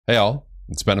Hey all,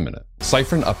 it's been a minute.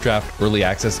 Cyfrin Updraft Early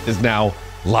Access is now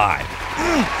live.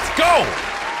 Let's go!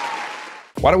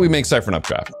 Why do we make Cyfrin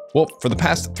Updraft? Well, for the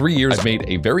past 3 years, I've made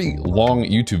a very long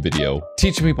YouTube video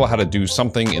teaching people how to do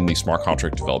something in the smart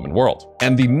contract development world.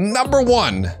 And the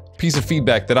 #1 piece of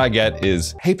feedback that I get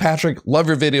is, hey Patrick, love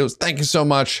your videos, thank you so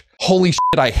much. Holy shit,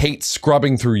 I hate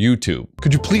scrubbing through YouTube.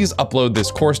 Could you please upload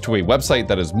this course to a website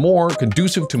that is more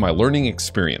conducive to my learning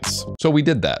experience? So we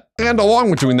did that. And along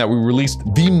with doing that, we released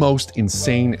the most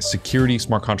insane security,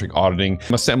 smart contract auditing,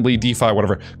 assembly, DeFi,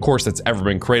 whatever course that's ever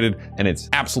been created. And it's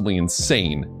absolutely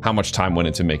insane how much time went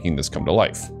into making this come to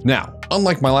life. Now,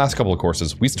 unlike my last couple of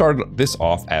courses, we started this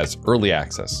off as early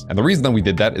access. And the reason that we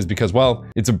did that is because, well,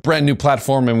 it's a brand new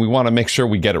platform and we want to make sure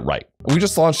we get it right. We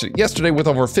just launched it yesterday with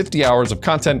over 50 hours of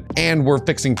content and we're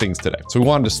fixing things today. So we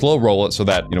wanted to slow roll it so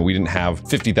that, we didn't have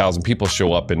 50,000 people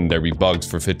show up and there'd be bugs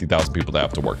for 50,000 people to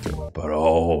have to work through. But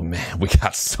oh man, we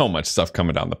got so much stuff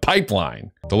coming down the pipeline.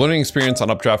 The learning experience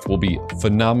on Updraft will be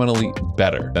phenomenally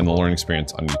better than the learning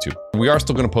experience on YouTube. We are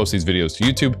still going to post these videos to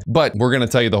YouTube, but we're going to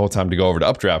tell you the whole time to go over to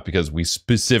Updraft because we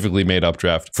specifically made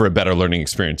Updraft for a better learning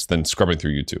experience than scrubbing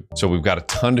through YouTube. So we've got a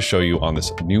ton to show you on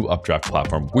this new Updraft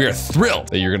platform. We are thrilled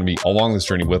that you're going to be along this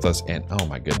journey with us. And oh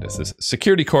my goodness, this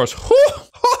security course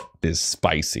is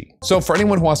spicy. So for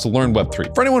anyone who wants to learn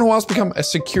Web3, for anyone who wants to become a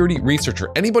security researcher,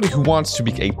 anybody who wants to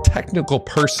be a technical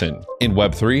person in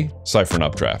Web3, Cyfrin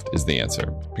Updraft is the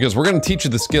answer. Because we're going to teach you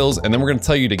the skills and then we're going to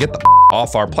tell you to get the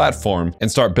off our platform and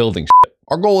start building shit.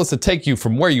 Our goal is to take you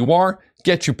from where you are,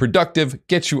 get you productive,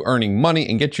 get you earning money,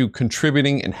 and get you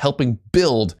contributing and helping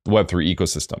build the Web3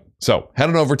 ecosystem. So head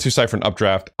on over to Cyfrin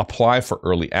Updraft, apply for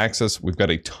early access. We've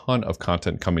got a ton of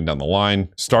content coming down the line,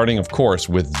 starting of course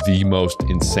with the most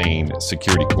insane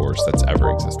security course that's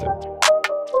ever existed.